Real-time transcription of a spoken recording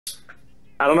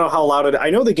I don't know how loud it. I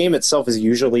know the game itself is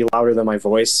usually louder than my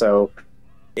voice, so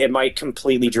it might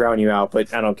completely drown you out.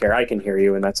 But I don't care. I can hear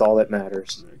you, and that's all that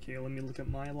matters. Okay, let me look at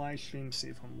my live stream, see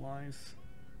if I'm live.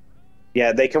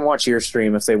 Yeah, they can watch your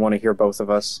stream if they want to hear both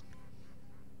of us.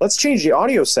 Let's change the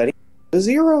audio setting to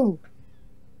 0.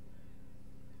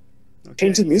 Okay.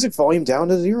 Change the music volume down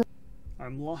to 0.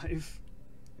 I'm live.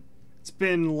 It's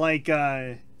been like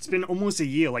it's been almost a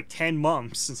year, like 10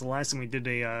 months since the last time we did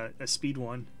a speed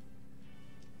one.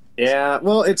 Yeah,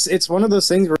 well, it's one of those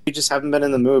things where you just haven't been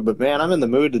in the mood. But man, I'm in the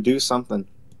mood to do something.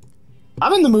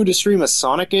 I'm in the mood to stream a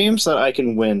Sonic game so that I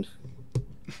can win.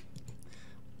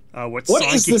 What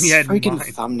is this freaking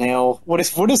thumbnail? What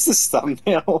is this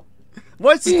thumbnail?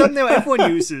 What's the thumbnail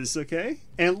everyone uses? Okay,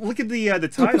 and look at the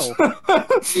title.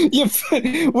 Yeah,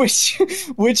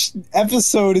 which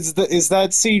episode is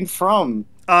that scene from?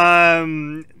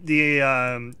 The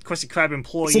Krusty Krab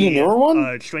employee. Is it a newer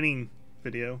one? Training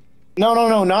video.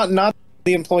 No, not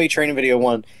the employee training video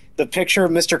one. The picture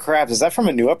of Mr. Krabs, is that from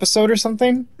a new episode or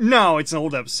something? No, it's an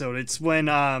old episode. It's when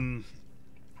was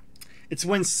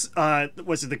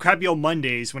it the Krabby Old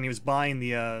Mondays when he was buying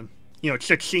the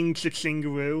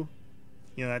chick-ching-garoo?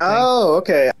 You know that thing? Oh,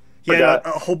 okay. He had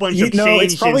a whole bunch of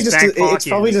change in his back pocket. It's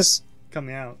probably just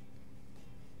coming out.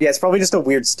 Yeah, it's probably just a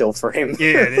weird still frame.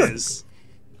 Yeah, it is.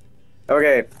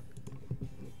 Okay.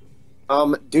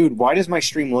 Dude, why does my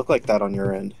stream look like that on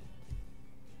your end?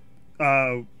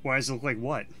 Why does it look like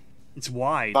what? It's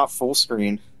wide. Not full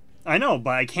screen. I know,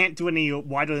 but I can't do any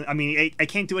wider. I mean, I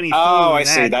can't do any. Oh, I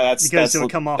see. That's it'll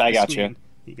come off. I got gotcha.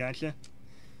 You gotcha.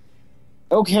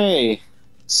 Okay,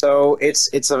 so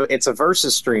it's a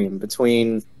versus stream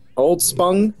between old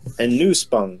Spung and new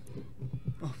Spung.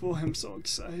 Oh boy, I'm so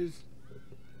excited.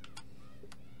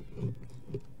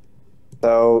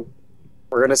 So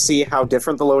we're gonna see how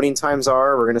different the loading times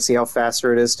are. We're gonna see how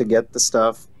faster it is to get the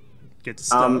stuff. Get the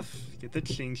stuff. Get the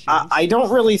ching. I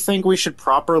don't really think we should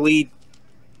properly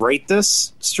rate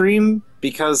this stream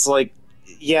because, like,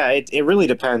 yeah, it really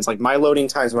depends. Like, my loading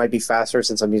times might be faster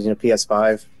since I'm using a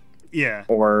PS5. Yeah.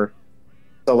 Or,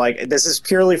 so, like, this is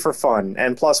purely for fun.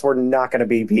 And plus, we're not going to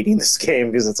be beating this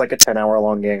game because it's like a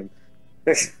 10-hour-long game.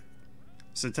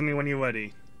 So tell me when you're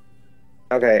ready.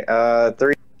 Okay,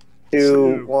 3,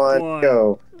 2, 1,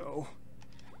 go. Oh.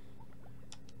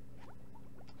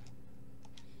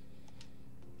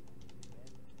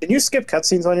 Can you skip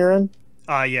cutscenes on your end?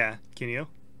 Yeah. Can you?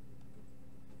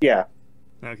 Yeah.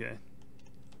 Okay.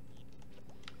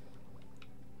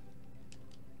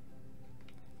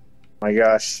 My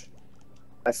gosh.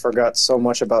 I forgot so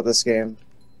much about this game.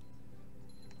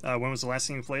 When was the last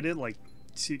time you played it? Like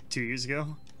 2 years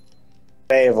ago?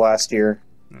 May of last year.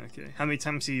 Okay. How many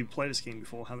times have you played this game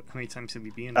before? How many times have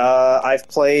you been in it? I've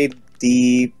played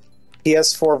the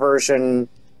PS4 version.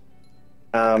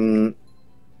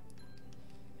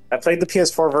 I played the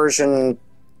PS4 version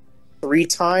 3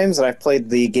 times, and I've played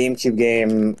the GameCube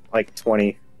game like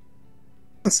 20.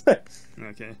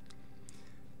 Okay.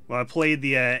 Well, I played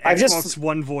the Xbox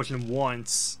One version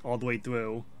once, all the way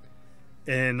through,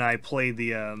 and I played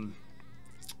the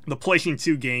PlayStation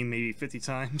 2 game maybe 50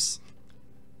 times.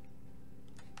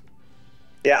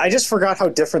 Yeah, I just forgot how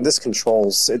different this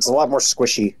controls. It's a lot more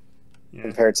squishy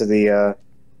compared to the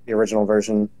original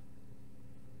version.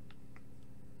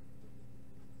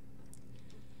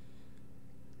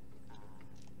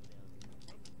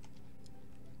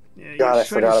 Yeah, God, I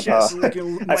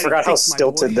forgot how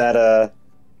stilted that.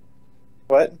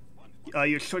 What?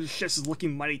 Your short chest is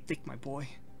looking mighty thick, my boy.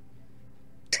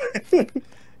 You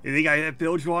think I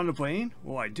build you on the brain?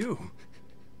 Well, I do.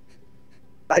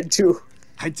 I do.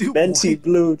 I do. Venti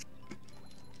blue.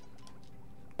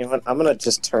 You know what? I'm gonna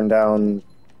just turn down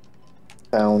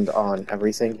sound on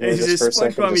everything here just for a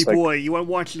second. Me, boy. You want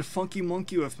to watch the Funky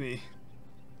Monkey with me?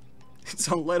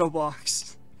 It's on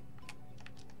Letterboxd.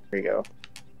 There you go.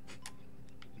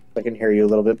 I can hear you a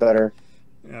little bit better.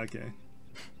 Okay.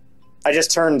 I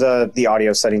just turned the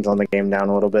audio settings on the game down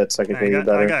a little bit so I could hear you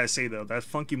better. I gotta say though, that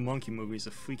Funky Monkey movie is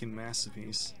a freaking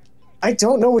masterpiece. I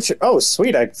don't know what you're... Oh,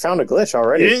 sweet, I found a glitch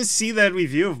already. You didn't see that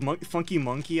review of Funky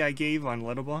Monkey I gave on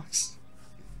Letterboxd?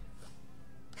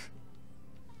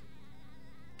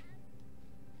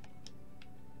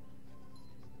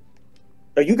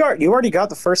 Oh, you already got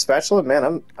the first spatula?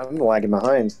 Man, I'm lagging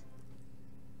behind.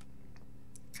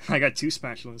 I got 2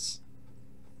 spatulas.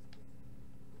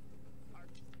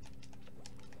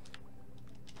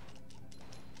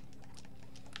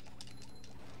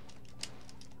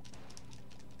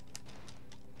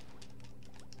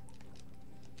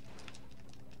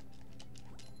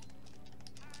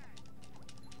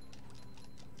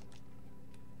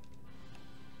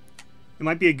 It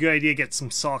might be a good idea to get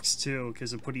some socks too, because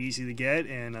they're pretty easy to get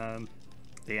and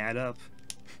they add up.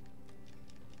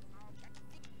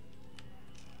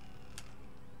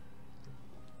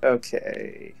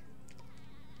 Okay.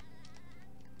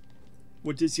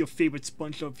 What is your favorite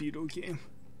SpongeBob video game?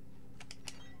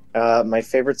 My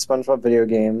favorite SpongeBob video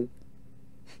game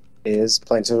is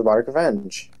Plants vs. Robotic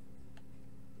Revenge.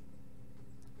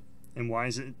 And why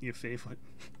is it your favorite?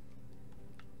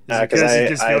 Is Because it because it's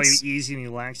just very easy and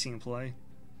relaxing to play?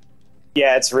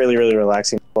 Yeah, it's really, really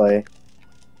relaxing to play.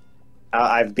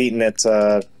 I've beaten it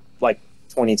like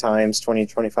 20 times, 20,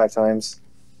 25 times.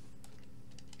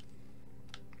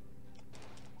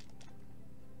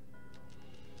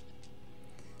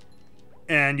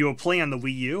 And you were playing on the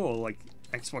Wii U or like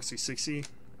Xbox 360?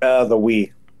 The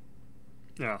Wii.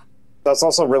 Yeah. That's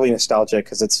also really nostalgic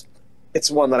because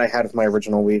it's one that I had with my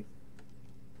original Wii.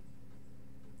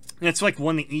 And it's like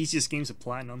one of the easiest games of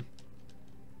Platinum.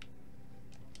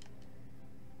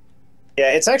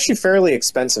 Yeah, it's actually fairly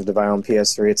expensive to buy on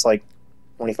PS3. It's like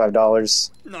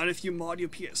 $25. Not if you mod your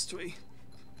PS3.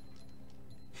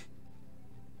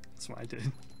 That's what I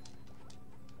did.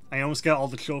 I almost got all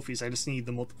the trophies, I just need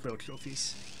the multiplayer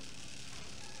trophies.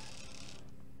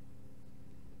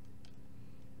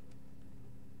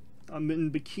 I'm in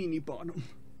Bikini Bottom.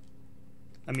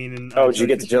 I mean in... Oh, did you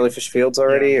get the Jellyfish Fields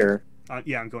already, yeah. or...?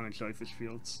 Yeah, I'm going to Jellyfish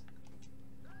Fields.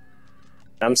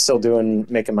 I'm still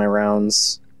making my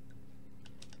rounds.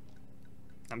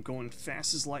 I'm going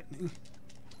fast as lightning.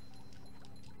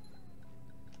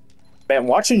 Man,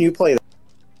 watching you play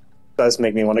does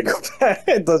make me want to go back.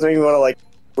 It does make me want to, like,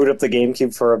 boot up the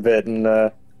GameCube for a bit and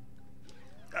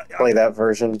play that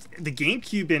version. The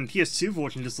GameCube and PS2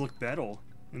 version just look better,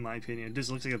 in my opinion. It just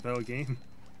looks like a better game.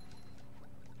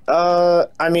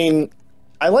 I mean,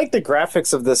 I like the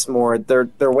graphics of this more. They're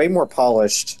way more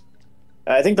polished.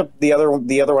 I think the other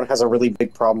one has a really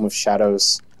big problem with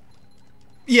shadows.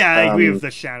 Yeah, I agree with the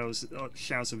shadows.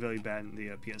 Shadows are very bad in the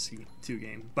PS2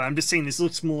 game. But I'm just saying this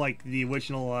looks more like the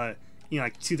original,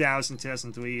 like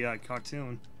 2003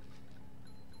 cartoon.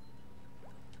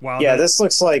 Wow, yeah, this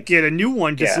looks like... Yeah, the new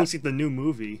one just looks like the new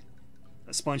movie.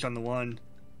 A Sponge on the Run.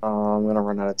 I'm gonna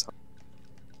run out of time.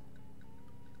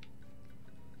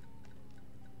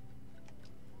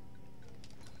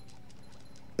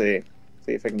 See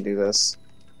if I can do this.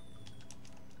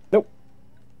 Nope.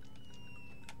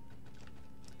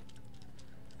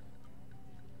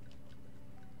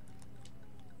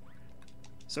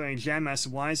 So, Jam asks,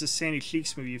 why is the Sandy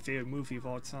Cheeks movie your favorite movie of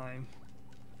all time?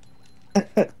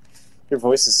 Your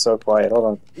voice is so quiet. Hold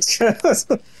on.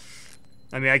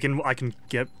 I mean, I can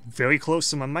get very close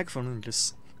to my microphone and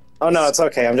just... Oh no, it's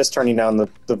okay. I'm just turning down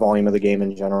the volume of the game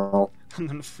in general. I'm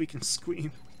gonna freaking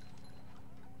scream.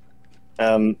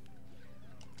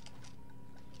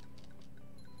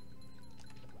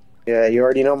 Yeah, you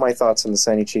already know my thoughts on the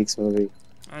Sandy Cheeks movie.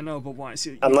 I know, but why is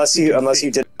it... Unless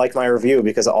you didn't like my review,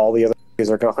 because all the other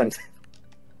reviews are gone.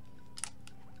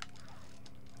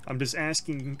 I'm just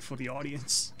asking for the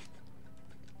audience.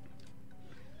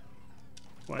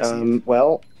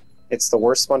 Well, it's the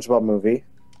worst SpongeBob movie.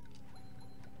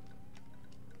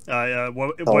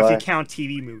 What if you count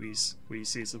TV movies? Would you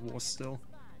say it's the worst still?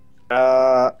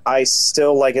 I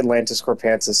still like Atlantis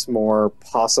Corpansis more,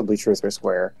 possibly Truth or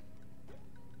Square.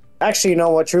 Actually, you know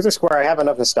what? Truth or Square, I have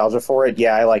enough nostalgia for it.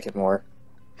 Yeah, I like it more.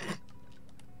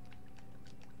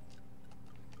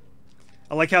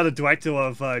 I like how the director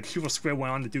of Truth or Square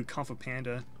went on to do Kung Fu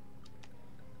Panda.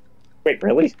 Wait,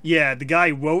 really? Yeah, the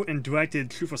guy wrote and directed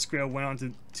Truth or Square, went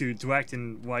on to direct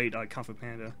and write Kung Fu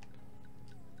Panda.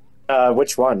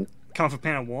 Which one? Kung Fu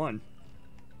Panda 1.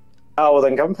 Oh, well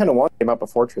then Kung Fu Panda 1 came out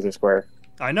before Truth or Square.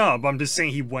 I know, but I'm just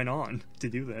saying he went on to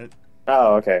do that.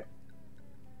 Oh, okay.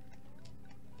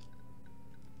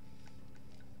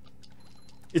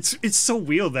 It's so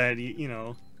weird that, you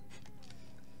know,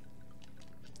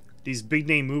 these big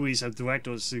name movies have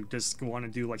directors who just go on to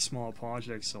do like smaller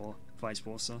projects or vice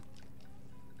versa.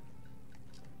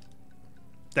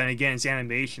 Then again, it's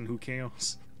animation, who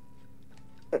cares?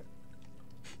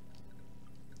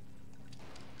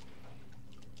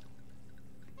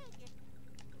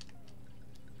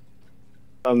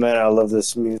 Oh man, I love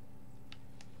this music.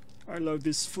 I love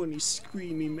this funny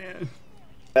screamy man.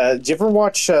 Did you ever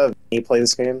watch Vinny play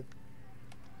this game?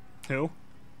 Who?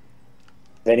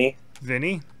 Vinny?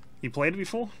 Vinny? He played it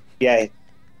before? Yeah.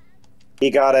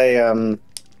 He got a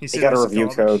review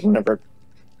code whenever.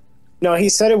 No, he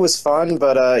said it was fun,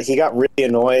 but he got really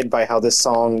annoyed by how this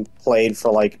song played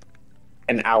for like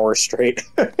an hour straight.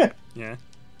 Yeah.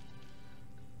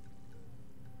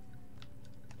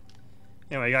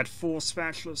 Anyway, I got 4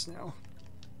 spatulas now.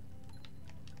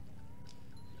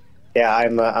 Yeah,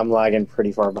 I'm lagging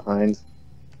pretty far behind.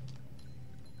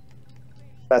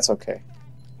 That's okay.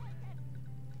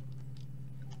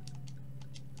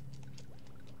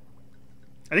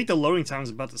 I think the loading time is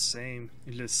about the same.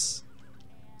 It's just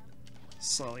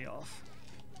slightly off.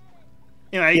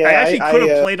 You know, I actually could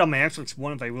have played on my Xbox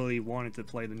One if I really wanted to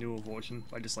play the newer version.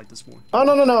 I just like this one. Oh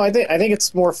no. I think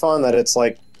it's more fun that it's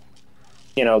like,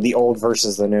 you know, the old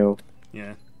versus the new.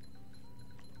 Yeah.